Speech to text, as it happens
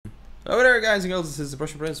Hello there, guys and girls. This is the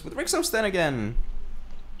Brush Press with Rixostan again.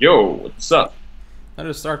 Yo, what's up?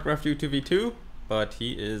 Another StarCraft 2v2, but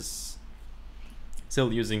he is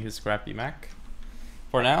still using his crappy Mac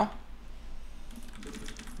for now.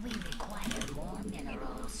 We require more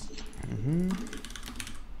minerals. We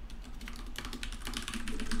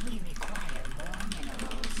require more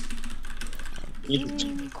minerals. We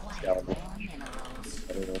require more minerals.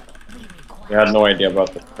 I don't know. We We had require no idea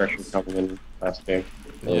about the pressure coming in last game.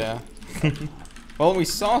 So, Yeah. Well, we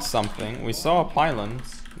saw something. We saw a pylon,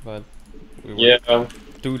 but we were Yeah.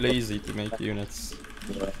 too lazy to make units.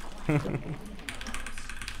 Yeah.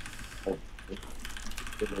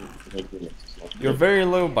 You're very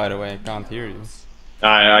low, by the way. I can't hear you.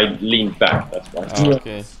 I leaned back, that's why. Oh,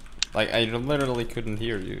 okay. Like, I literally couldn't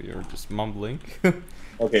hear you. You're just mumbling.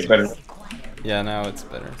 Okay, better. Yeah, now it's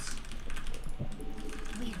better.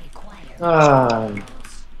 we require Ah,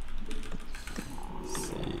 Let's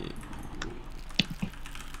see.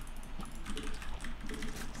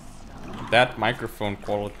 That microphone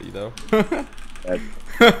quality, though.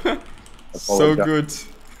 So good.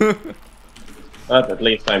 but at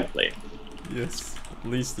least I'm playing. Yes, at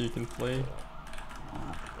least you can play.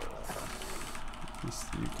 At least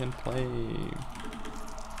you can play.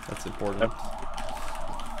 That's important.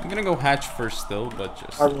 I'm gonna go hatch first still, but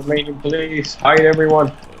just... Our remaining police, hide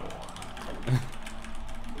everyone.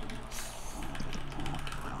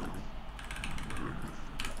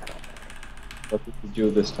 What did you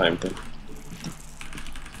do this time, then?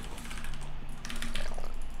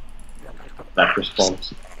 That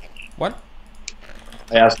response. What?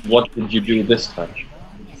 I asked, what did you do this time?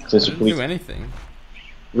 Since the Didn't police. do anything.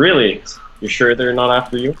 Really? You sure they're not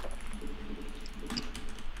after you?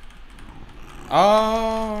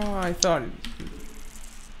 Oh, I thought...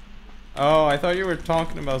 Oh, I thought you were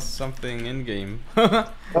talking about something in-game.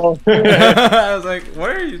 Oh. I was like, what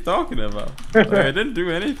are you talking about? Like, I didn't do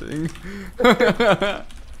anything. I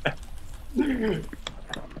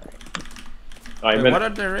Wait, meant, what are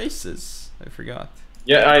the races? I forgot.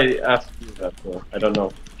 yeah, I asked you that, so I don't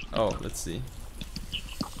know. Oh, let's see.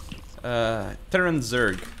 Terran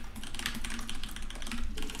Zerg.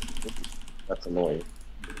 That's annoying.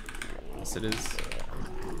 Yes, it is.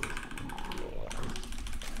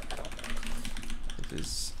 It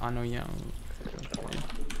is annoying. Okay.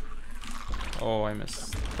 Oh, I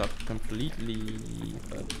messed up completely,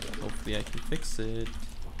 but hopefully I can fix it.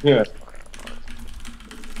 Yeah.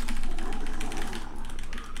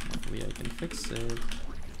 Hopefully I can fix it.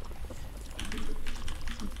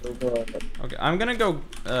 Okay, I'm gonna go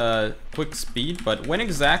quick speed, but when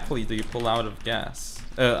exactly do you pull out of gas?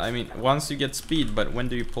 I mean, once you get speed, but when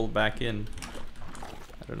do you pull back in?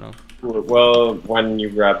 I don't know. Well, when you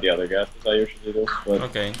grab the other gases, I usually do, but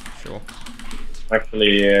Okay, sure.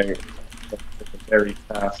 actually, it's a very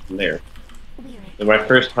fast layer. So my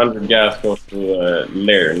first 100 gas goes to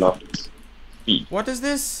layer, not speed. What is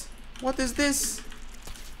this? What is this?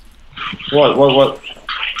 What?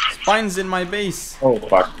 Spines in my base. Oh,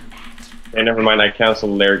 fuck. Okay, never mind, I cancel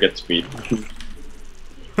layer, get speed.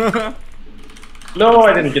 No,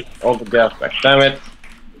 I didn't get all the gas back, damn it.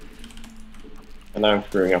 And now I'm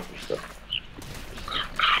screwing up and stuff.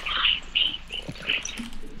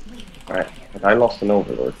 Alright, but I lost an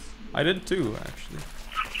overlord. I did too, actually.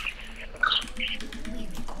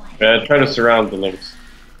 Try to surround the links.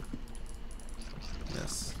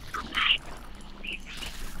 Yes.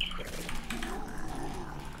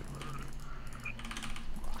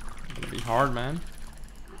 It'll be hard, man.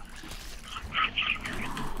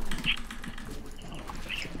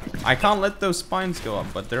 I can't let those spines go up,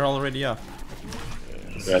 but they're already up.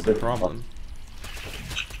 That's Yeah, the they're problem.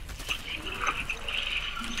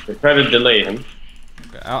 They try to delay him.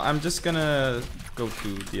 Okay, I'm just gonna go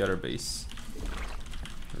to the other base.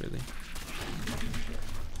 Really.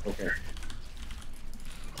 Okay.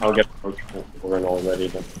 I'll get approach for an already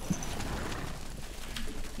then.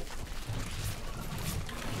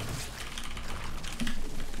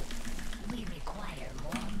 we require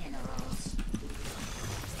more minerals.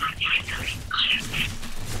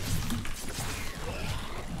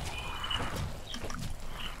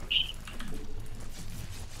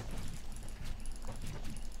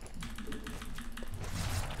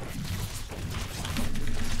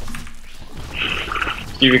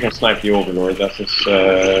 See if we can snipe the overlord, that's his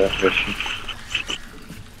mission.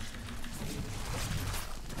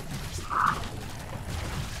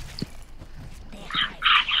 They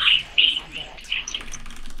hide under attack.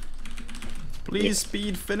 Please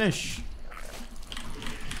speed finish.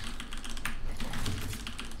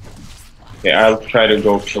 Okay, I'll try to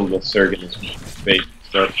go kill the Zerg in his base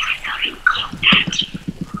instead.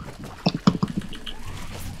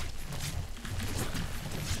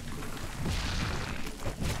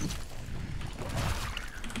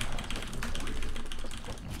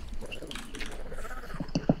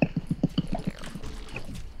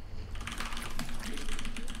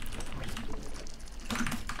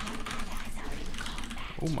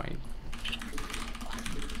 Oh my.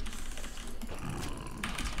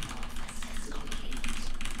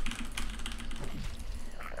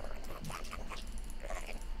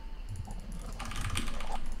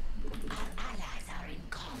 Allies are in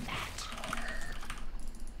combat. Our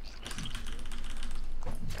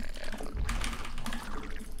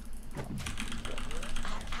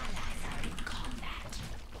allies are in combat.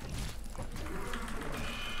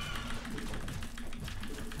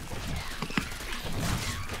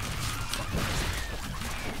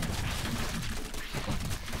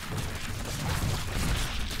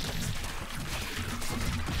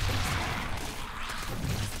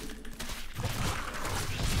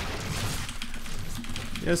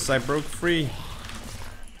 Yes, I broke free.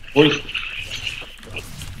 Wait.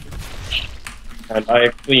 And I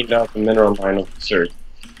cleaned out the mineral mine of the surge.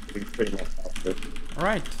 We pretty much have to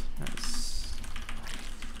Alright. Nice.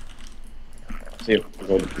 see if we can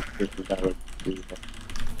go to the different damage.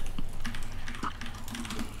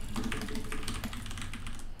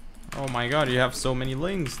 Oh my god, you have so many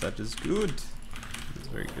links. That is good. That's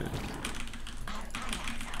very good.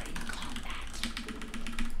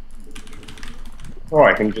 Oh,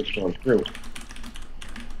 I can just go through.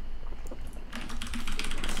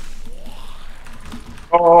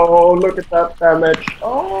 Oh, look at that damage.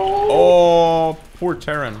 Oh. Oh, poor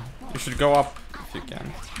Terran. You should go up if you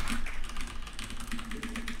can.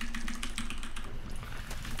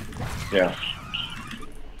 Yeah.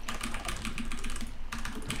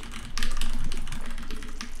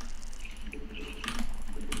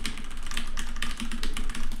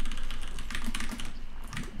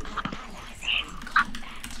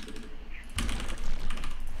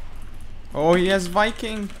 Oh, he has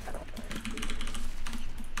Viking.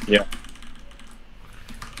 Yeah.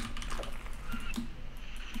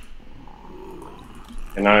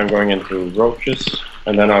 And now I'm going into roaches,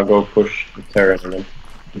 and then I'll go push the Terran again.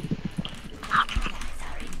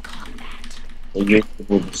 We'll use it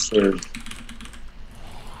with the surge.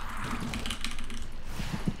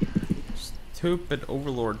 Stupid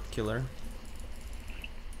overlord killer.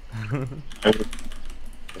 We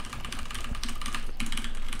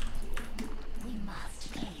must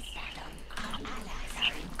face them. Our allies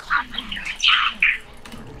are in combat.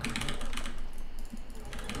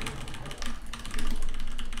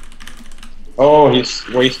 Oh, he's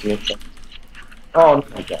wasting it. Oh, no,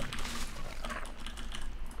 my God.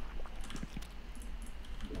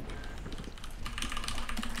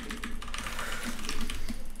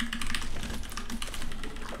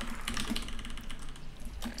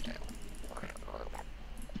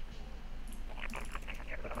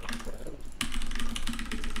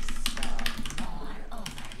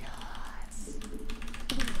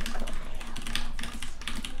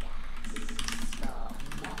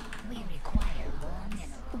 We require more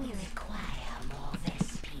minerals. We require more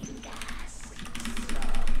Vespine gas. More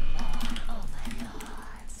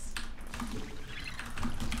overlords.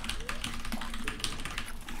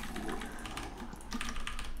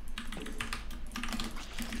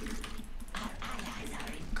 Our allies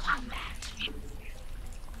are in combat.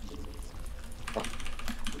 Our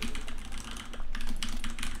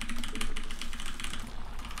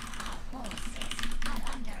forces are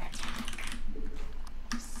under attack.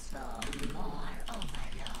 Spawn more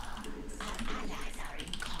overlords. Our allies are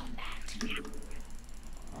in combat.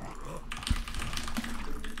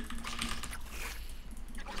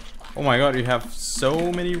 Oh my god, you have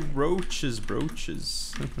so many roaches,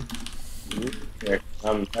 brooches. Yeah,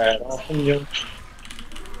 I'm bad off and you. Allies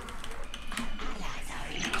are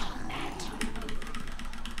in combat.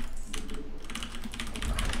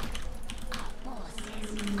 Our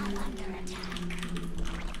forces are under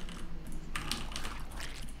attack.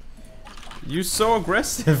 You're so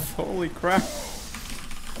aggressive. Holy crap.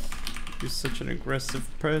 You're such an aggressive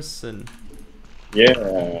person.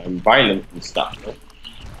 Yeah, I'm violent and stuff. No?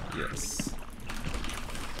 Yes.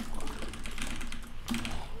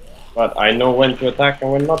 But I know when to attack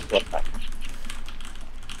and when not to attack.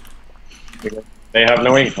 Because they have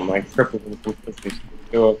no income. I crippled them completely.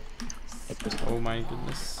 So, Oh my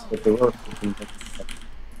goodness. with the work. And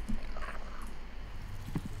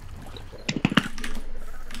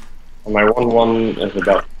my 1-1 is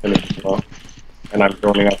about to finish as well. And I'm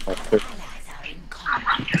joining up my 5th. Allies are in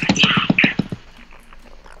combat.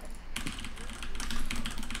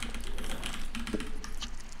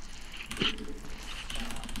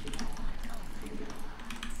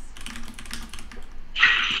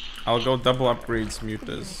 I'll go double upgrades, mute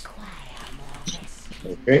this.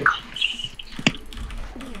 Okay. We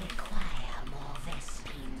require more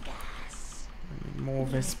Vespine gas. More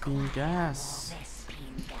Vespine gas.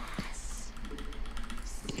 Vespine gas.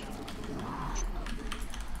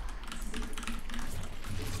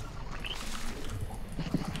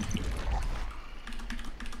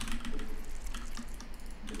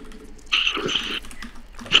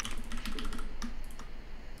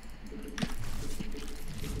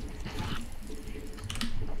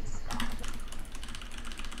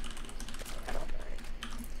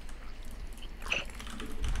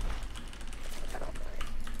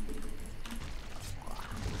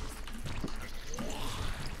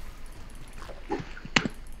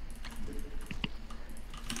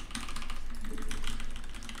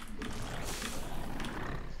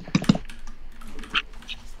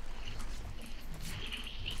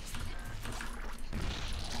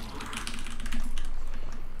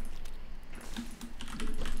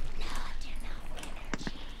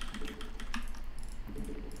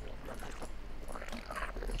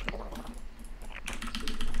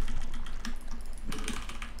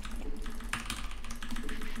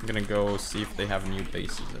 I'm gonna go see if they have new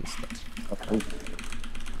bases and stuff. Okay.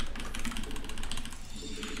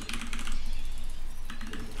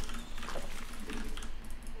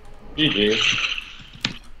 GG.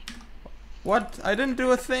 What? I didn't do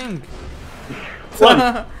a thing.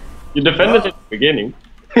 What? You defended it at the beginning.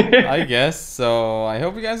 I guess. So I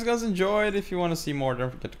hope you guys enjoyed. If you want to see more, don't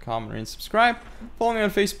forget to comment and subscribe. Follow me on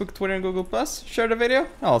Facebook, Twitter, and Google+. Share the video.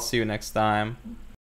 I'll see you next time.